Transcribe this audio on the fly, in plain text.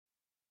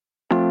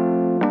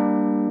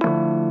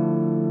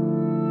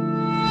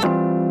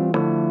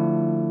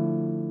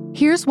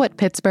Here's what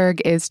Pittsburgh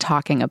is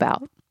talking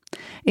about.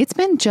 It's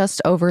been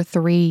just over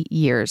 3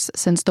 years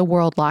since the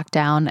world locked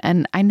down,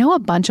 and I know a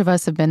bunch of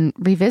us have been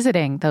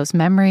revisiting those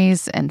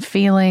memories and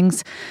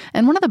feelings.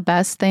 And one of the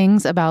best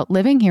things about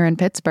living here in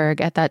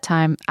Pittsburgh at that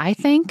time, I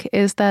think,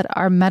 is that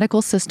our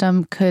medical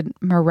system could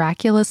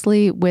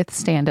miraculously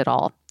withstand it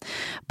all.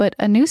 But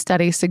a new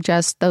study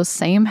suggests those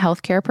same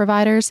healthcare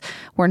providers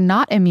were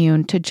not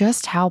immune to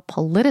just how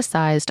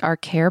politicized our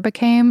care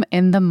became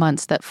in the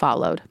months that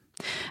followed.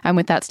 I'm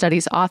with that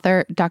study's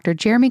author, Dr.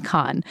 Jeremy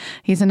Conn.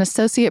 He's an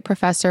associate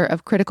professor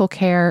of critical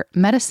care,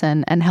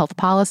 medicine, and health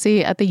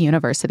policy at the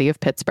University of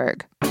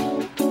Pittsburgh.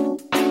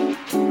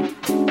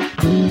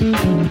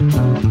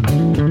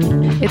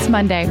 It's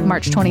Monday,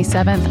 March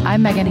 27th.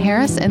 I'm Megan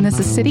Harris, and this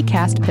is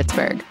CityCast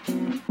Pittsburgh.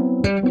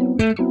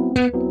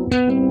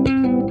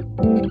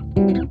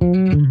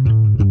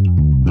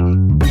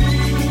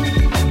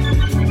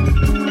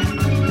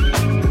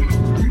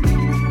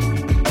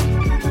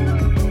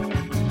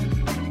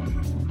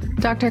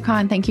 Dr.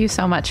 Conn, thank you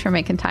so much for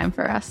making time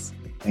for us.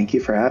 Thank you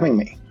for having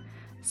me.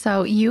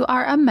 So you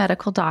are a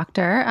medical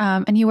doctor,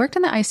 and you worked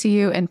in the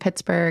ICU in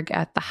Pittsburgh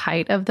at the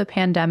height of the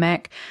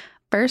pandemic.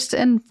 First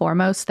and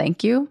foremost,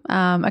 thank you.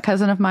 A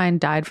cousin of mine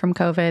died from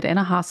COVID in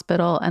a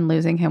hospital, and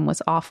losing him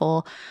was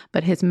awful,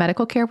 but his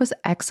medical care was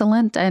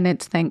excellent, and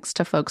it's thanks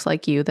to folks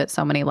like you that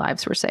so many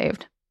lives were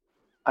saved.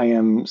 I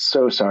am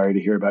so sorry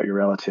to hear about your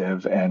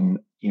relative, and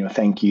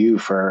thank you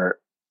for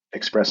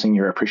expressing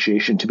your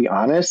appreciation. To be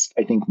honest,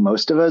 I think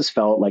most of us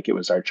felt like it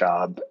was our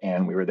job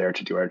and we were there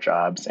to do our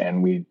jobs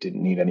and we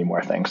didn't need any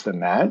more thanks than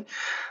that.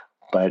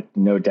 But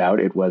no doubt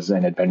it was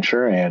an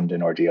adventure and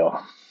an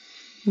ordeal.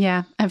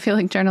 Yeah, I feel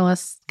like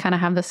journalists kind of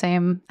have the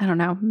same,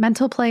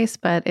 mental place,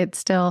 but it's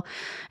still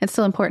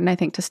important, I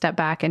think, to step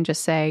back and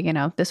just say,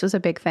 this was a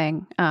big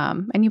thing.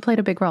 And you played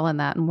a big role in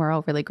that. And we're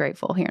all really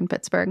grateful here in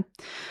Pittsburgh.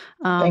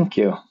 Thank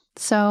you.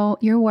 So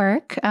your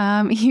work,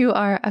 you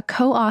are a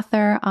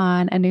co-author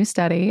on a new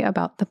study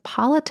about the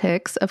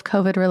politics of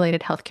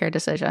COVID-related healthcare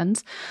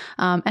decisions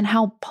and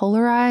how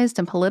polarized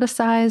and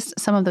politicized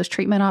some of those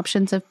treatment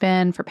options have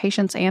been for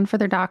patients and for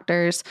their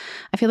doctors.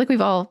 I feel like we've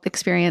all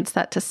experienced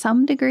that to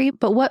some degree,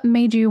 but what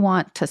made you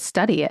want to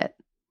study it?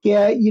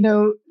 Yeah,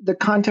 the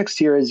context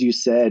here, as you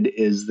said,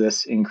 is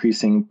this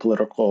increasing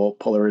political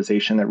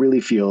polarization that really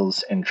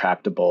feels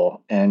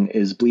intractable and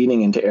is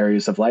bleeding into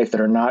areas of life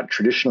that are not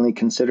traditionally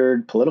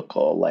considered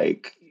political,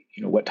 like,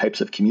 what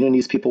types of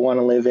communities people want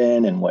to live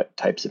in and what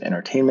types of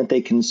entertainment they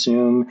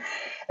consume.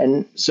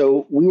 And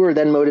so we were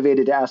then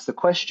motivated to ask the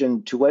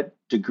question, to what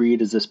degree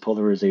does this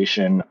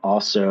polarization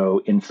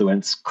also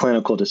influence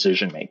clinical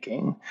decision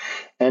making?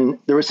 And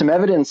there was some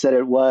evidence that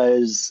it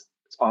was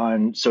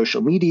on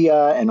social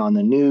media and on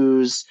the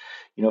news.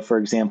 For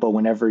example,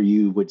 whenever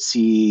you would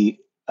see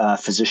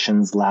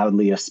physicians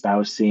loudly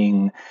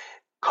espousing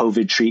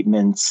COVID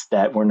treatments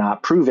that were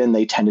not proven,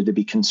 they tended to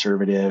be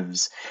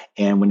conservatives.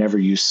 And whenever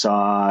you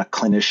saw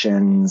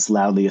clinicians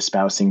loudly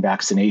espousing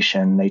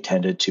vaccination, they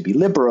tended to be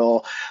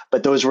liberal.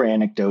 But those were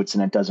anecdotes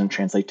and it doesn't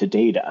translate to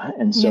data.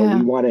 And so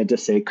we wanted to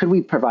say, could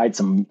we provide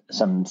some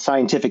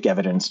scientific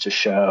evidence to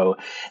show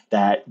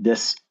that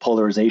this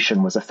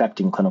polarization was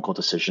affecting clinical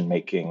decision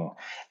making,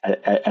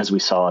 as we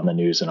saw in the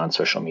news and on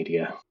social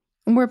media?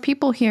 Were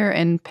people here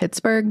in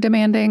Pittsburgh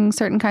demanding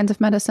certain kinds of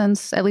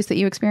medicines, at least that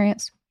you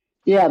experienced?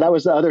 Yeah, that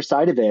was the other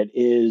side of it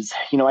is,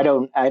 I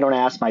don't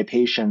ask my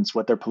patients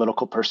what their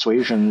political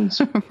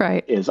persuasions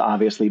right. is,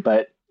 obviously,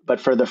 but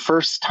for the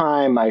first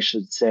time, I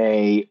should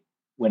say,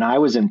 when I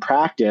was in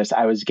practice,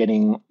 I was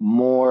getting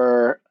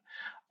more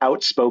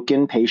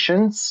outspoken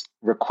patients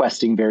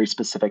requesting very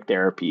specific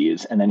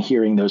therapies and then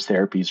hearing those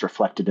therapies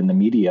reflected in the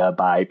media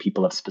by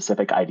people of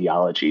specific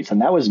ideologies.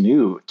 And that was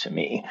new to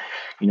me.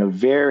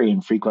 Very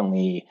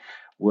infrequently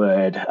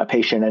would a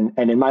patient,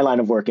 and in my line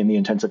of work in the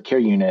intensive care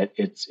unit,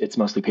 it's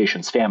mostly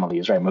patients'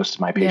 families, right? Most of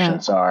my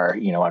patients are,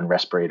 on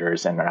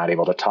respirators and are not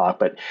able to talk,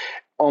 but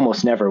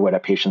almost never would a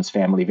patient's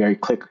family very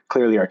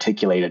clearly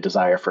articulate a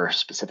desire for a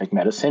specific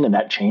medicine. And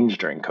that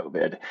changed during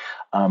COVID,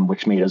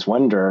 which made us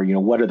wonder,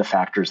 what are the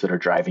factors that are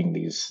driving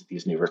these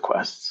new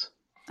requests?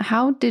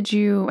 How did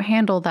you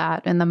handle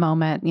that in the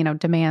moment,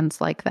 demands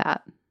like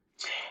that?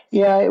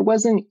 Yeah, it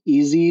wasn't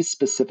easy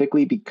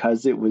specifically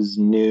because it was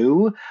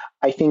new.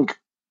 I think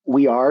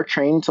we are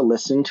trained to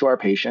listen to our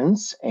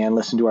patients and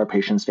listen to our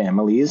patients'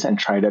 families and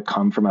try to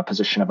come from a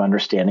position of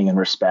understanding and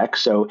respect.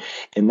 So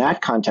in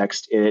that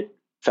context, it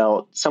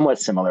felt somewhat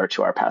similar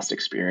to our past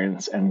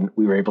experience. And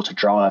we were able to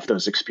draw off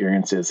those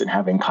experiences in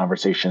having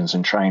conversations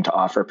and trying to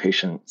offer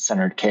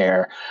patient-centered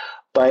care.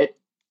 But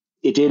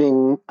it did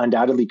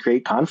undoubtedly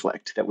create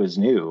conflict that was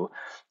new.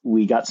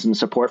 We got some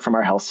support from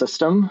our health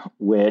system,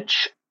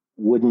 which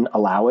wouldn't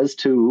allow us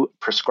to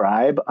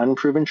prescribe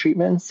unproven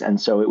treatments.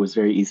 And so it was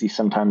very easy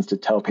sometimes to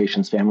tell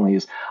patients'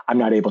 families, I'm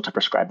not able to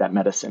prescribe that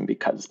medicine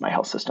because my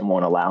health system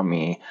won't allow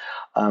me.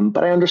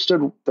 But I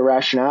understood the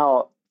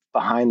rationale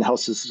behind the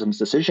health system's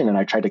decision, and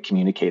I tried to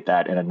communicate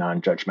that in a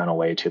non-judgmental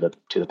way to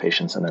the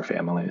patients and their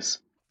families.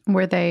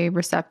 Were they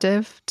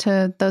receptive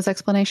to those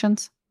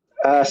explanations?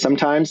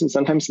 Sometimes and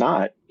sometimes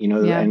not,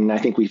 Yeah. and I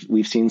think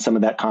we've seen some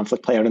of that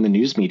conflict play out in the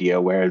news media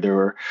where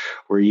there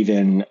were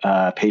even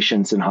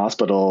patients in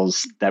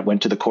hospitals that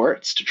went to the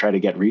courts to try to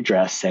get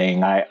redress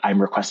saying,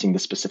 I'm requesting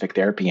this specific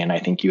therapy and I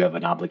think you have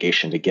an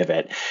obligation to give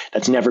it.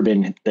 That's never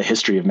been the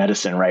history of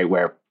medicine, right?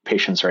 Where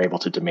patients are able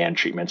to demand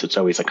treatments. It's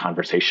always a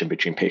conversation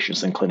between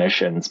patients and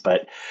clinicians.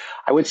 But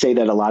I would say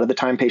that a lot of the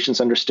time patients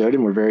understood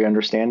and were very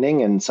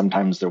understanding. And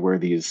sometimes there were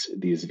these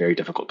very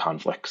difficult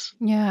conflicts.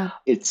 Yeah.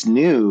 It's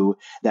new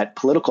that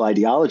political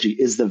ideology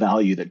is the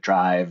value that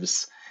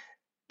drives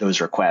those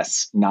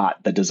requests,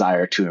 not the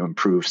desire to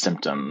improve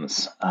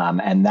symptoms.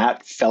 And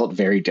that felt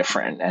very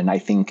different. And I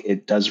think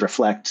it does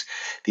reflect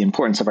the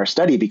importance of our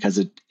study because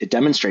it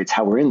demonstrates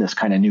how we're in this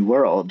kind of new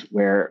world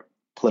where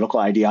political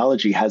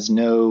ideology has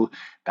no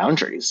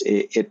boundaries.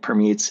 It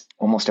permeates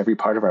almost every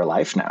part of our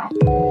life now.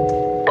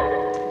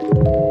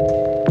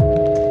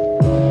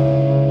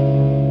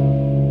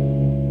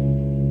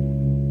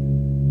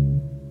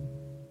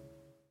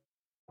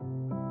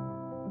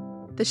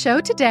 The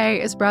show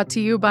today is brought to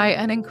you by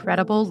an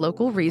incredible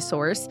local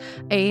resource,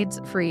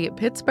 AIDS Free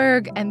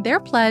Pittsburgh, and their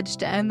pledge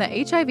to end the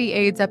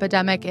HIV/AIDS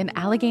epidemic in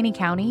Allegheny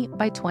County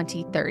by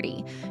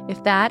 2030.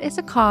 If that is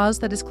a cause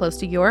that is close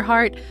to your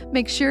heart,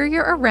 make sure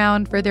you're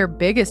around for their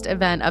biggest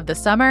event of the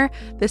summer,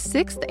 the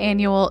 6th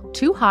annual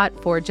Too Hot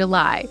for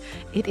July.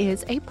 It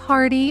is a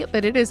party,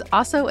 but it is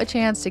also a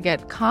chance to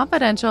get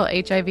confidential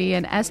HIV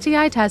and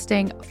STI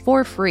testing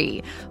for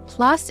free,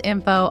 plus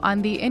info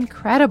on the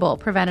incredible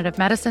preventative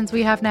medicines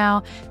we have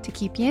now to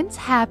keep yins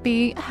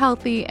happy,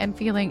 healthy, and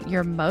feeling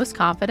your most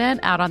confident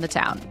out on the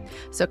town.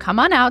 So come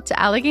on out to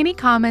Allegheny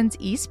Commons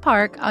East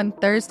Park on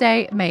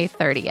Thursday, May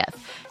 30th.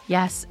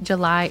 Yes,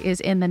 July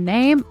is in the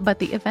name, but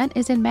the event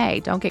is in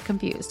May. Don't get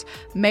confused.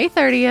 May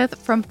 30th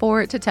from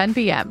 4 to 10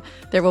 p.m.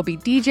 There will be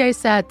DJ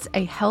sets,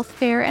 a health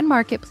fair and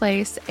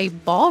marketplace, a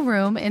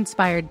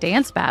ballroom-inspired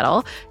dance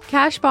battle,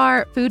 cash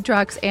bar, food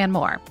trucks, and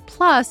more.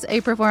 Plus,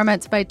 a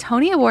performance by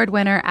Tony Award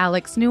winner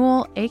Alex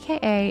Newell,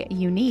 a.k.a.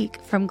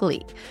 Unique from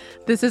Glee.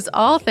 This is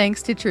all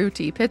thanks to True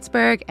Tea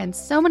Pittsburgh and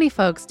so many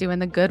folks doing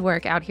the good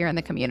work out here in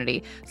the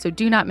community. So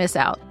do not miss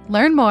out.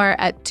 Learn more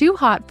at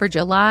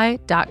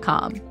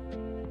toohotforjuly.com.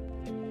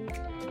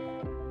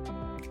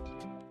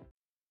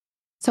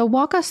 So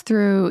walk us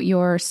through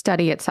your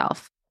study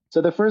itself.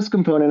 So the first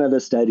component of the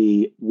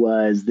study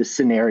was the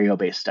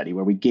scenario-based study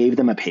where we gave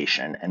them a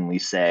patient and we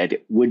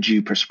said, would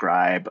you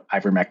prescribe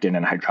ivermectin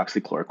and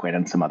hydroxychloroquine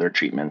and some other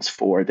treatments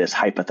for this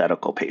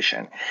hypothetical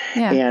patient?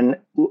 Yeah. And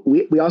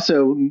we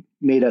also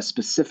made a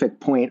specific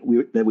point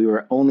that we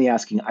were only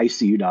asking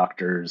ICU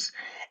doctors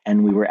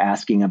and we were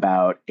asking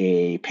about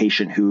a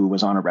patient who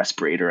was on a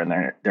respirator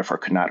and therefore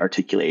could not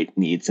articulate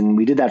needs. And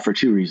we did that for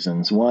two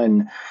reasons.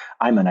 One,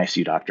 I'm an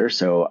ICU doctor,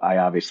 so I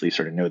obviously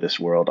sort of know this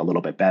world a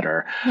little bit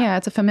better. Yeah,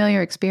 it's a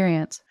familiar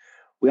experience.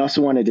 We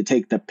also wanted to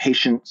take the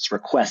patient's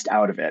request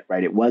out of it,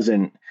 right? It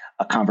wasn't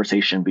a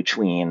conversation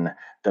between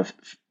the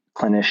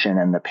clinician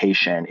and the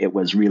patient. It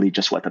was really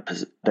just what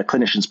the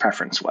clinician's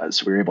preference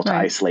was. We were able to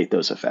isolate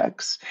those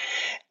effects.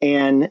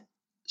 And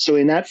so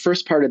in that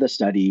first part of the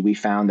study, we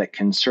found that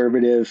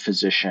conservative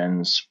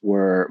physicians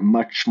were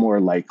much more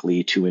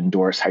likely to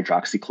endorse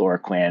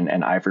hydroxychloroquine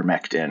and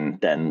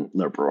ivermectin than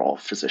liberal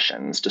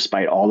physicians,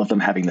 despite all of them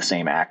having the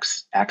same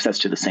access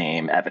to the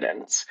same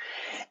evidence.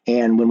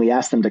 And when we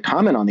asked them to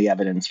comment on the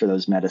evidence for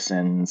those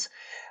medicines,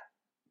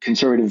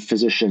 conservative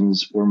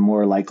physicians were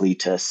more likely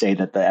to say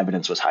that the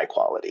evidence was high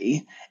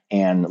quality,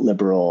 and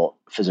liberal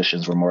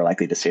physicians were more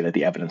likely to say that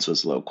the evidence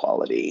was low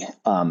quality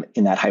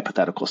in that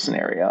hypothetical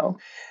scenario.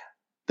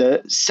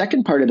 The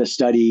second part of the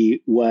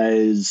study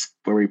was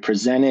where we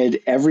presented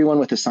everyone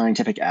with a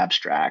scientific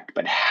abstract,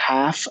 but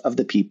half of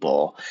the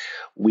people,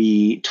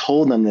 we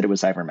told them that it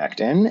was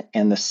ivermectin,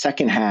 and the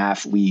second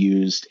half, we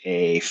used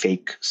a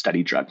fake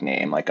study drug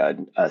name, like a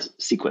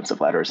sequence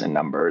of letters and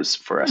numbers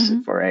for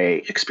a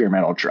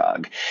experimental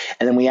drug.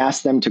 And then we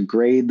asked them to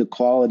grade the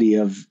quality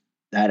of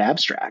that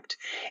abstract.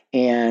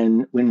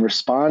 And when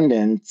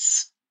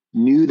respondents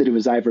knew that it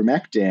was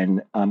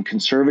ivermectin,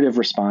 conservative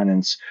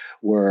respondents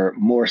were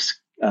more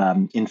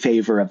in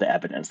favor of the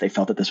evidence. They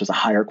felt that this was a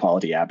higher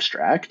quality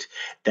abstract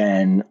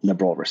than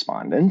liberal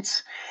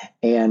respondents.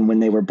 And when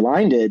they were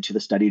blinded to the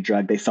study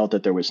drug, they felt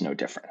that there was no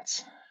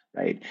difference,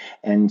 right?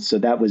 And so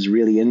that was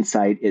really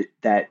insight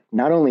that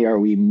not only are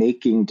we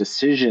making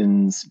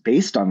decisions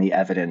based on the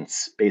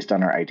evidence, based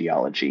on our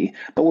ideology,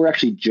 but we're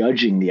actually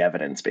judging the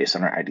evidence based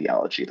on our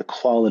ideology. The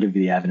quality of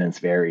the evidence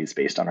varies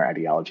based on our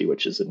ideology,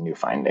 which is a new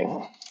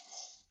finding.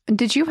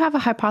 Did you have a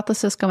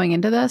hypothesis going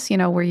into this?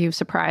 Were you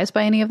surprised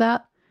by any of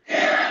that?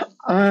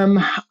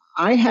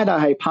 I had a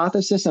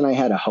hypothesis and I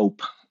had a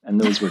hope, and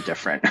those were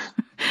different,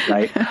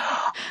 right?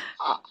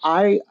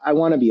 I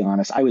want to be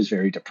honest. I was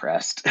very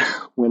depressed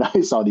when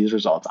I saw these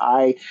results.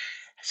 I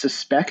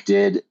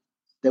suspected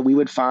that we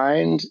would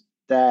find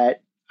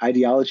that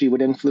ideology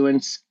would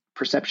influence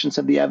perceptions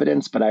of the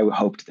evidence, but I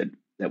hoped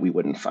that we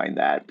wouldn't find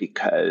that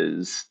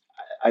because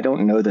I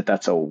don't know that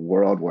that's a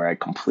world where I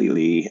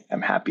completely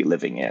am happy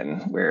living in,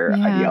 where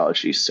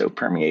ideology so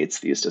permeates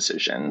these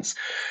decisions.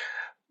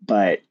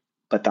 but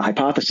the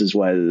hypothesis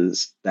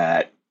was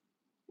that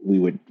we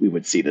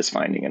would see this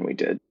finding, and we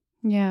did.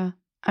 Yeah.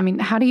 I mean,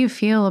 how do you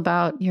feel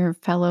about your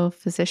fellow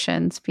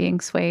physicians being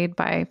swayed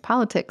by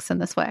politics in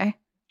this way?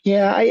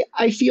 Yeah,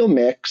 I feel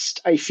mixed.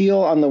 I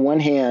feel on the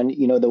one hand,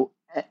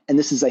 and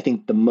this is, I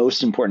think, the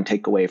most important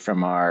takeaway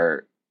from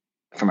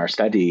our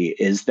study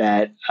is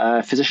that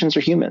physicians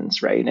are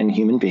humans, right? And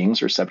human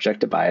beings are subject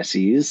to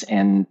biases,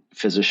 and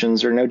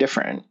physicians are no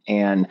different.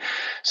 And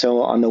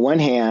so, on the one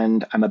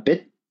hand, I'm a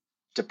bit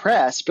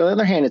depressed, but on the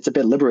other hand, it's a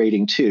bit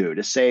liberating too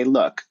to say,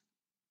 look,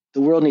 the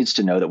world needs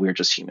to know that we're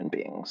just human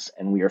beings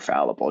and we are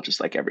fallible,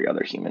 just like every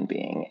other human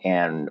being.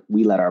 And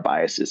we let our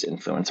biases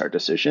influence our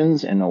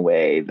decisions in a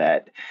way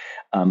that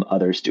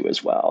others do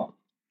as well.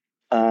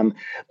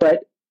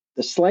 But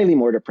the slightly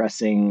more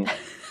depressing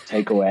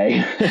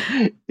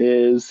takeaway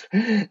is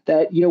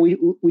that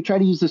we try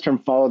to use this term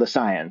 "follow the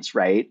science,"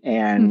 right?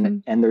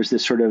 And there's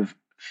this sort of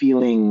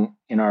feeling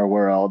in our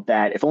world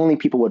that if only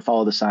people would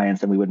follow the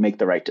science, then we would make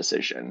the right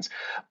decisions.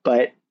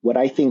 But what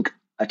I think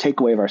a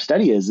takeaway of our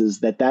study is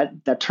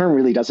that term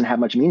really doesn't have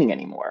much meaning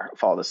anymore,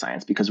 follow the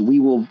science, because we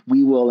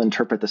will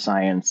interpret the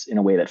science in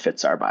a way that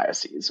fits our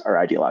biases, our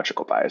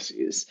ideological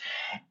biases.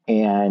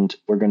 And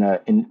we're going to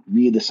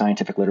read the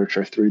scientific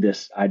literature through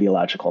this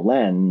ideological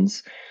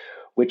lens,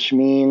 which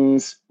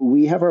means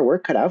we have our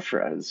work cut out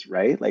for us,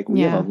 right? Like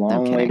we have a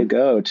long way to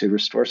go to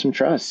restore some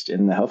trust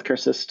in the healthcare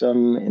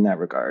system in that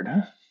regard.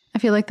 I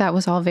feel like that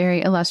was all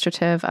very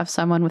illustrative of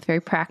someone with very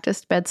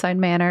practiced bedside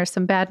manner.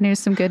 Some bad news,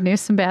 some good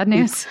news, some bad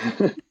news.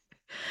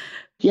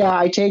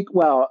 Yeah,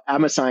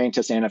 I'm a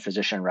scientist and a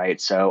physician, right?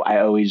 So I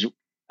always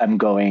am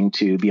going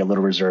to be a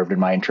little reserved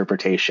in my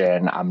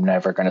interpretation. I'm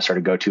never going to sort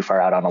of go too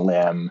far out on a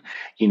limb.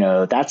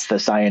 That's the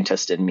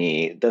scientist in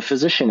me. The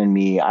physician in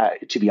me,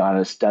 to be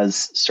honest,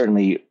 does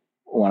certainly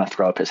want to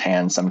throw up his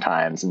hands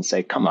sometimes and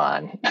say, come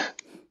on,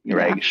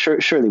 right?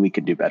 Surely we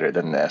could do better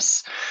than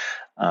this.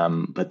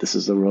 But this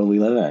is the world we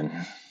live in.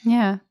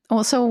 Yeah.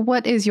 Well, so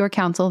what is your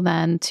counsel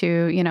then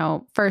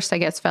to, first, I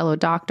guess, fellow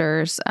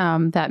doctors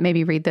that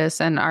maybe read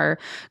this and are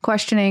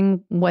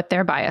questioning what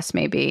their bias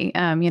may be,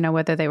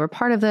 whether they were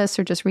part of this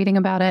or just reading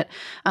about it.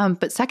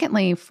 But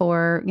secondly,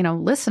 for,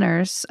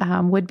 listeners,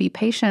 would-be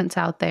patients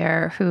out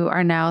there who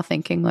are now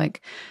thinking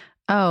like,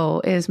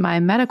 oh, is my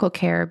medical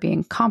care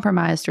being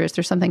compromised, or is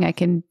there something I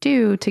can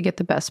do to get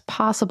the best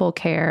possible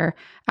care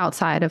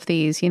outside of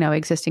these,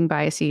 existing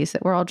biases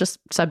that we're all just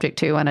subject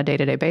to on a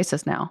day-to-day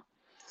basis now?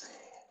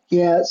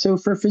 Yeah, so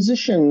for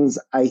physicians,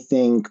 I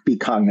think be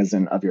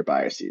cognizant of your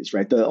biases,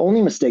 right? The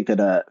only mistake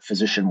that a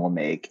physician will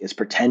make is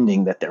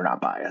pretending that they're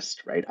not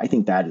biased, right? I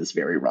think that is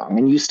very wrong.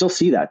 And you still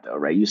see that though,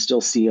 right? You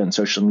still see on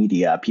social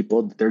media,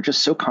 people, they're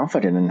just so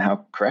confident in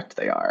how correct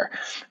they are.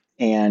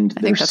 And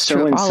they're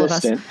so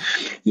insistent.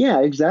 Yeah,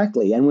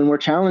 exactly. And when we're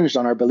challenged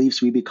on our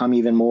beliefs, we become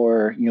even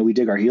more, we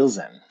dig our heels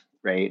in,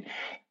 right?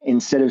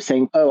 Instead of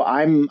saying, oh,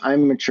 I'm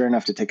mature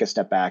enough to take a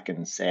step back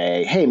and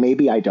say, hey,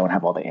 maybe I don't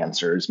have all the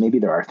answers. Maybe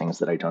there are things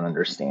that I don't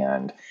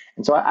understand.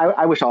 And so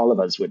I wish all of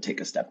us would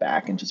take a step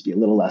back and just be a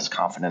little less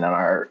confident in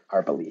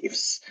our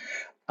beliefs.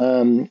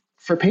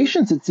 For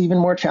patients, it's even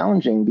more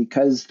challenging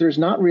because there's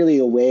not really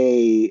a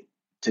way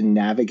to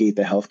navigate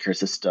the healthcare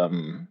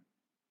system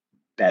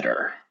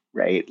better,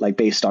 right? Like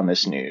based on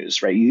this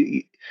news,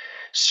 right?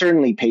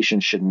 Certainly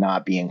patients should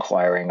not be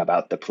inquiring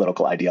about the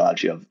political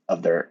ideology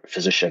of their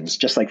physicians,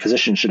 just like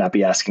physicians should not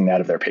be asking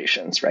that of their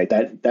patients, right?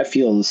 That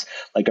feels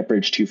like a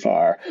bridge too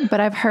far.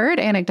 But I've heard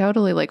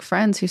anecdotally, like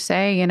friends who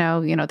say,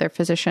 their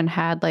physician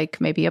had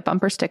like maybe a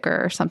bumper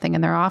sticker or something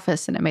in their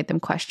office and it made them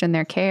question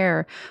their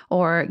care,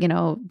 or,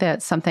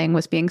 that something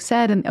was being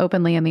said and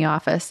openly in the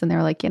office. And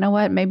they're like, you know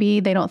what, maybe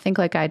they don't think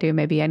like I do.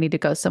 Maybe I need to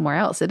go somewhere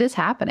else. It is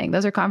happening.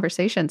 Those are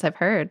conversations I've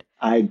heard.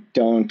 I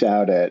don't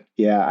doubt it.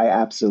 Yeah, I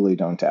absolutely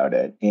don't doubt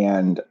it.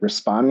 And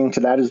responding to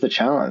that is the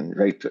challenge,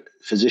 right?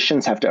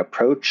 Physicians have to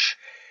approach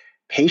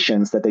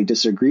patients that they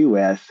disagree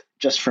with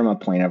just from a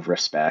point of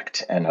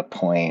respect and a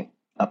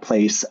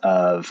place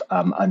of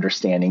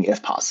understanding,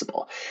 if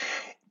possible.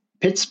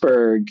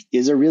 Pittsburgh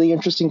is a really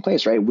interesting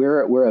place, right?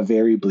 We're a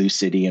very blue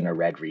city in a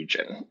red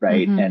region,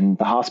 right? Mm-hmm. And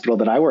the hospital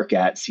that I work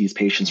at sees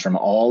patients from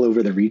all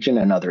over the region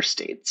and other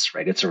states,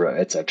 right? It's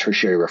a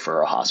tertiary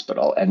referral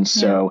hospital, and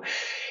so. Yeah.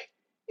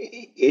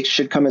 It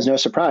should come as no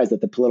surprise that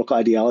the political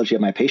ideology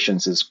of my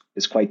patients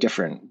is quite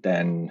different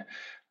than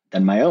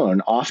my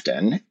own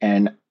often.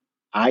 And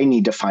I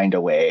need to find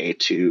a way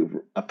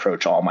to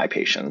approach all my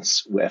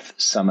patients with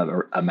some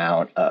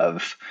amount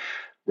of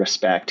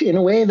respect in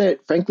a way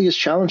that frankly is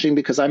challenging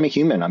because I'm a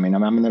human. I mean,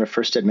 I'm going to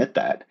first admit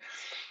that.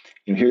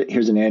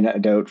 Here's an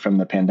anecdote from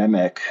the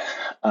pandemic.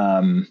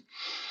 There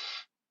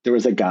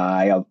was a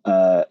guy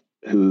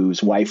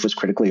whose wife was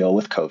critically ill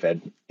with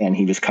COVID, and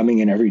he was coming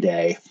in every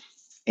day.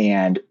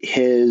 And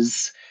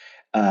his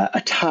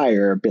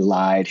attire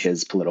belied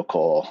his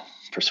political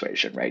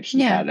persuasion, right? He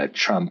had a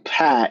Trump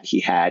hat.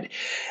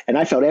 And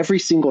I felt every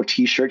single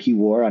T-shirt he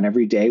wore on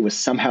every day was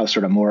somehow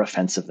sort of more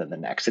offensive than the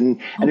next.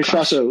 And it should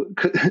also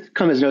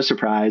come as no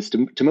surprise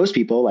to most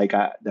people, like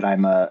that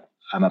I'm a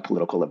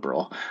political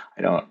liberal.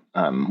 I don't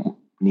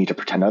need to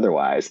pretend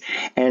otherwise.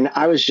 And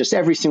I was just,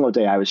 every single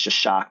day, I was just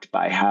shocked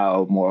by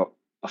how more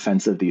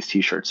offensive these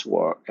t-shirts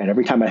were. And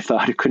every time I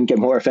thought it couldn't get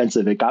more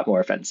offensive, it got more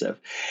offensive.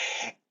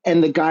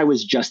 And the guy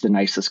was just the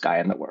nicest guy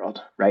in the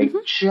world, right? Mm-hmm.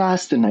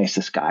 Just the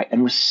nicest guy,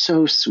 and was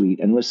so sweet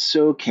and was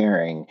so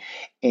caring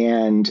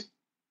and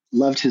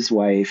loved his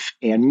wife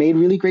and made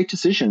really great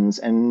decisions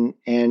and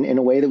in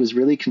a way that was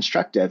really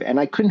constructive. And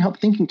I couldn't help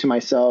thinking to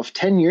myself,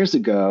 10 years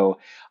ago,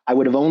 I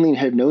would have only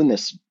have known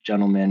this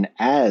gentleman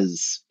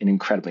as an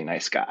incredibly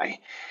nice guy,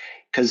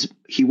 because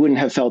he wouldn't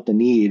have felt the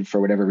need,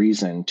 for whatever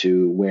reason,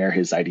 to wear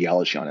his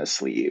ideology on his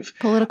sleeve.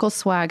 Political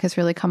swag has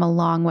really come a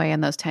long way in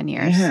those 10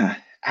 years. Yeah,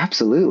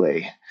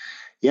 absolutely.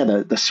 Yeah,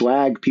 the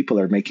swag people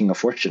are making a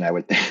fortune, I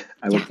would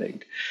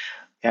think.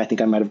 Yeah, I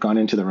think I might have gone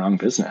into the wrong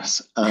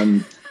business.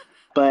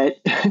 But,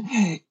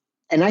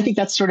 and I think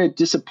that's sort of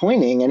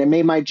disappointing, and it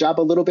made my job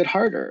a little bit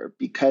harder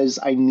because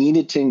I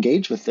needed to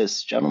engage with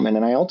this gentleman,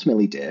 and I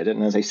ultimately did.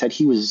 And as I said,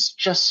 he was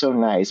just so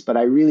nice, but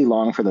I really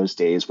long for those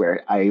days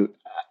where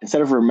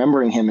instead of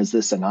remembering him as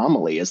this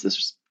anomaly, as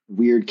this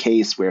weird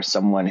case where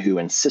someone who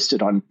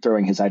insisted on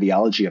throwing his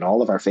ideology in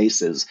all of our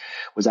faces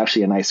was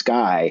actually a nice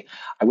guy,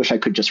 I wish I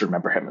could just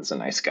remember him as a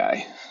nice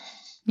guy.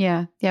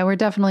 Yeah. Yeah. We're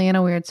definitely in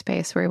a weird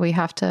space where we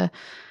have to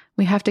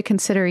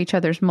consider each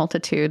other's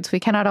multitudes. We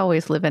cannot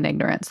always live in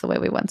ignorance the way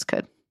we once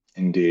could.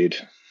 Indeed.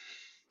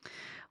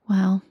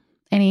 Well,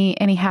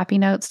 any happy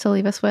notes to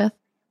leave us with?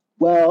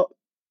 Well,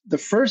 the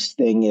first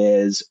thing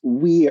is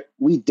we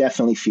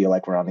definitely feel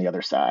like we're on the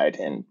other side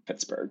in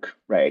Pittsburgh,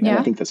 right? Yeah. And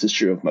I think this is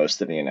true of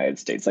most of the United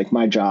States. Like,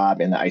 my job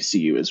in the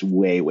ICU is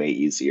way, way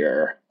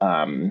easier.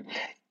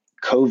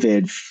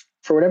 COVID,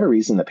 for whatever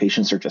reason, the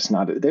patients are just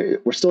not,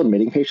 we're still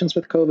admitting patients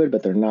with COVID,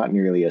 but they're not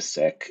nearly as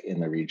sick in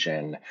the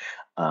region.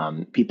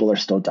 People are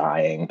still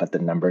dying, but the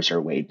numbers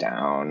are way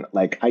down.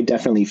 Like, I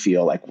definitely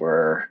feel like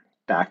we're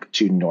back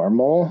to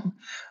normal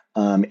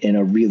in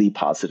a really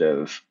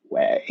positive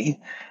way.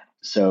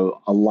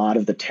 So a lot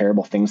of the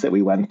terrible things that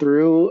we went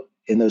through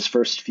in those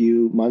first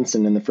few months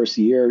and in the first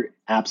year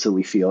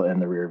absolutely feel in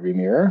the rearview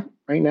mirror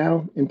right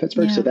now in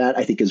Pittsburgh. Yeah. So that,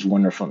 I think, is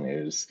wonderful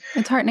news.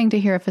 It's heartening to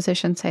hear a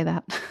physician say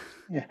that.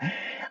 Yeah.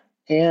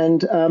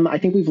 And I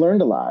think we've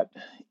learned a lot,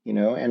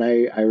 and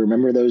I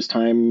remember those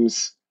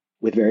times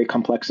with very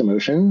complex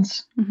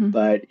emotions,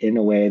 but in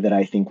a way that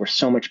I think we're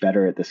so much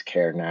better at this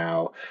care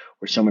now.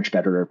 We're so much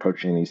better at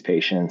approaching these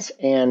patients.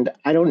 And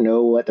I don't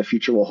know what the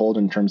future will hold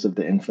in terms of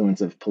the influence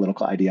of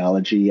political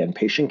ideology and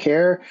patient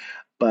care,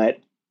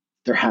 but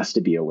there has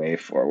to be a way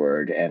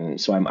forward. And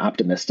so I'm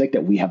optimistic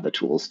that we have the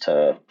tools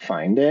to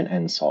find it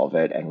and solve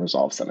it and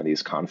resolve some of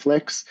these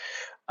conflicts.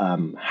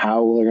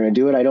 How we're going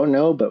to do it, I don't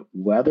know, but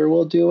whether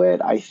we'll do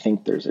it, I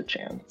think there's a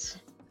chance.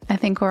 I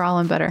think we're all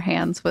in better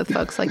hands with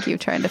folks like you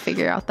trying to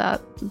figure out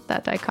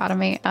that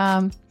dichotomy.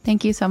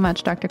 Thank you so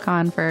much, Dr.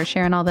 Kahn, for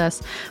sharing all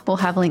this. We'll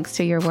have links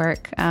to your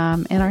work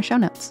in our show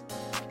notes.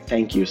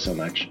 Thank you so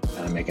much,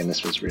 Megan.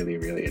 This was really,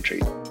 really a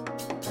treat.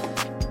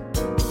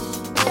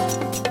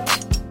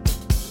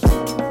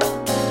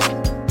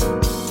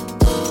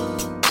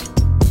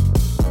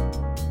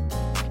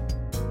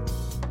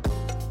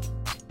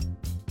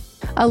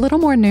 A little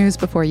more news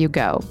before you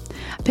go.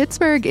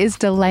 Pittsburgh is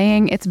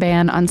delaying its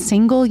ban on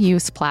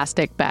single-use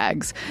plastic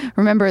bags.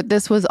 Remember,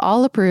 this was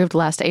all approved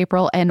last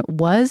April and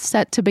was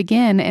set to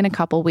begin in a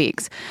couple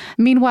weeks.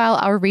 Meanwhile,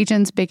 our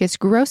region's biggest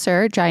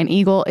grocer, Giant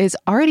Eagle, is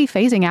already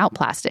phasing out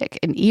plastic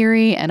in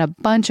Erie and a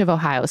bunch of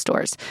Ohio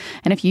stores.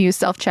 And if you use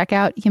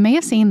self-checkout, you may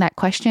have seen that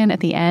question at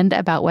the end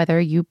about whether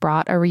you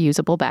brought a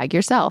reusable bag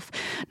yourself.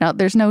 Now,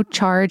 there's no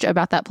charge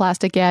about that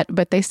plastic yet,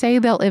 but they say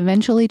they'll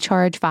eventually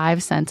charge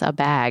 5 cents a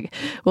bag.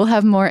 We'll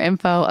have more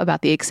info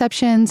about the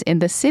exceptions in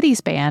the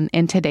city's ban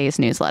in today's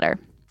newsletter.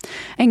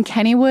 And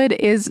Kennywood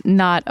is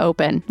not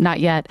open, not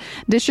yet.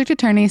 District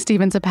Attorney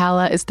Stephen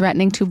Zappala is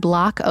threatening to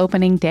block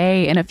opening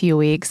day in a few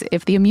weeks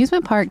if the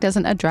amusement park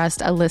doesn't address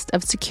a list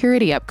of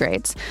security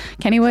upgrades.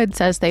 Kennywood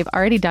says they've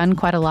already done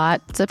quite a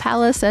lot.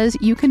 Zappala says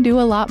you can do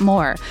a lot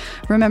more.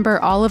 Remember,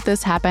 all of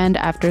this happened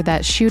after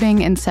that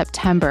shooting in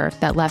September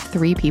that left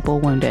 3 people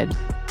wounded.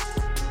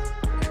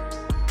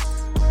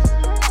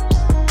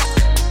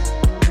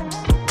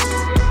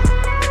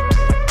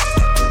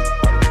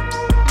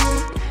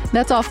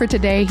 That's all for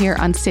today here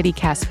on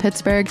CityCast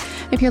Pittsburgh.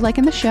 If you're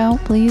liking the show,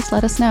 please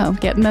let us know.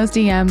 Get in those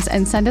DMs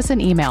and send us an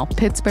email,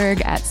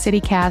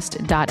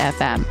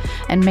 pittsburgh@citycast.fm.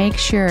 And make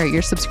sure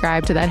you're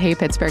subscribed to that Hey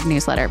Pittsburgh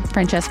newsletter.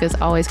 Francesca's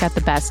always got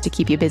the best to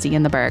keep you busy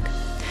in the burg.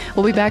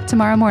 We'll be back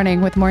tomorrow morning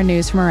with more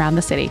news from around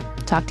the city.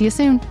 Talk to you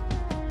soon.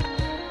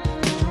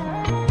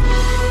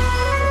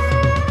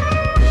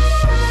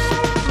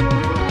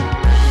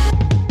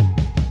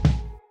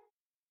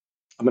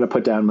 I'm going to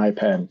put down my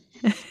pen.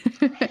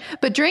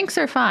 But drinks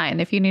are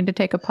fine. If you need to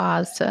take a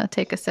pause to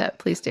take a sip,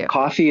 please do.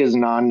 Coffee is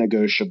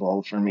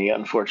non-negotiable for me,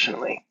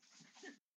 unfortunately.